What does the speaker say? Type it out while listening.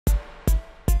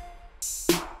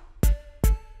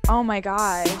Oh my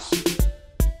gosh.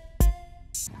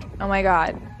 Oh my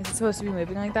god. Is it supposed to be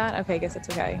moving like that? Okay, I guess it's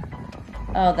okay.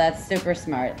 Oh, that's super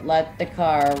smart. Let the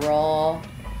car roll.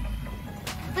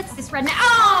 What's this redneck?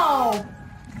 Oh!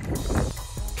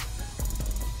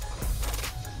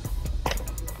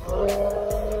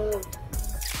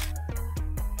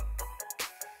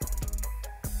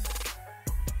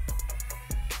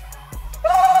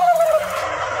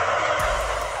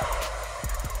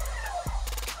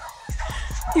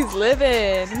 He's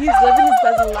living his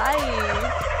best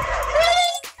life.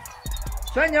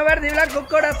 Sueño verde y blanco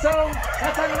corazón,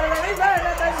 la sangre de mi vida,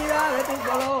 la eternidad de tu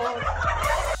color.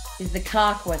 He's the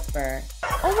cock whisperer.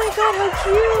 Oh my god, how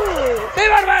cute!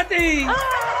 ¡Viva Betty! Ah.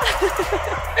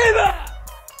 ¡Viva!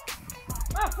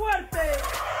 ¡Más fuerte!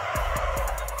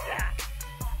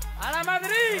 ¡A la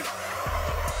Madrid!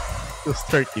 Those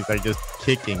turkeys are just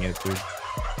kicking it, dude.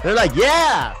 They're like,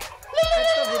 yeah!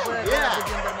 Yeah!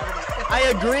 I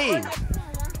agree.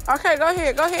 Okay, go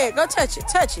ahead. Go touch it.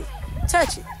 Touch it,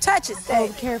 stay.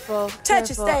 Oh, careful.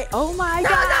 Touch it, stay. Oh my No,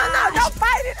 god. don't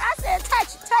fight it. I said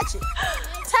touch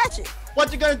it.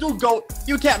 What you gonna do, goat?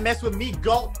 You can't mess with me,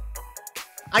 goat.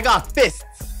 I got fists.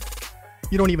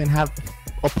 You don't even have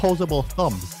opposable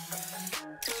thumbs.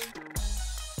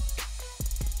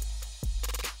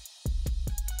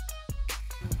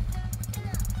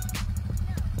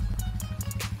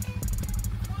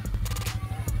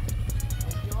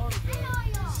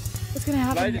 What's gonna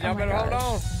happen? Ladies, y'all better hold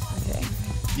on. Okay.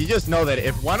 You just know that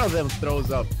if one of them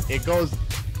throws up, it goes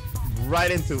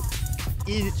right into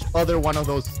each other one of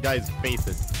those guys'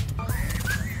 faces.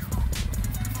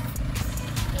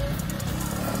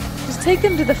 Just take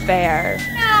them to the fair.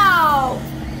 No!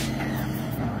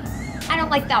 I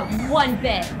don't like that one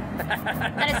bit.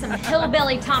 That is some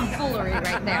hillbilly tomfoolery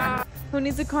right there. Who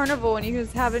needs a carnival when you can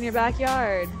just have it in your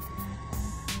backyard?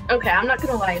 Okay, I'm not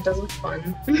gonna lie, it does look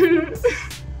fun.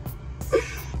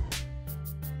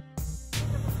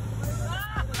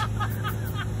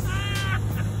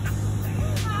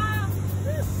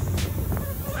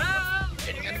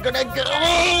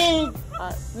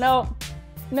 No.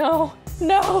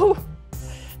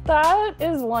 That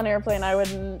is one airplane I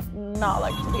would not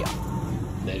like to be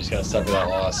on. They just gotta suffer that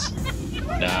loss.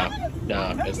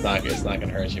 Nah, it's not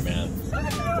gonna hurt you, man.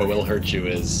 What will hurt you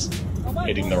is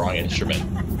hitting the wrong instrument.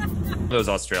 Those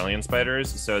Australian spiders.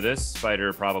 So this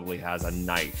spider probably has a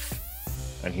knife,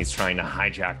 and he's trying to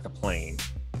hijack the plane.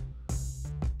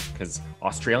 Because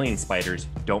Australian spiders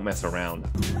don't mess around.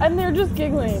 And they're just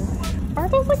giggling.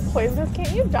 Aren't those like poisonous?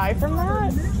 Can't you die from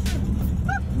that?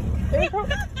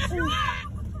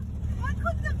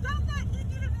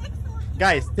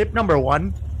 Guys, tip number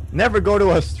 1, never go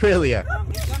to Australia.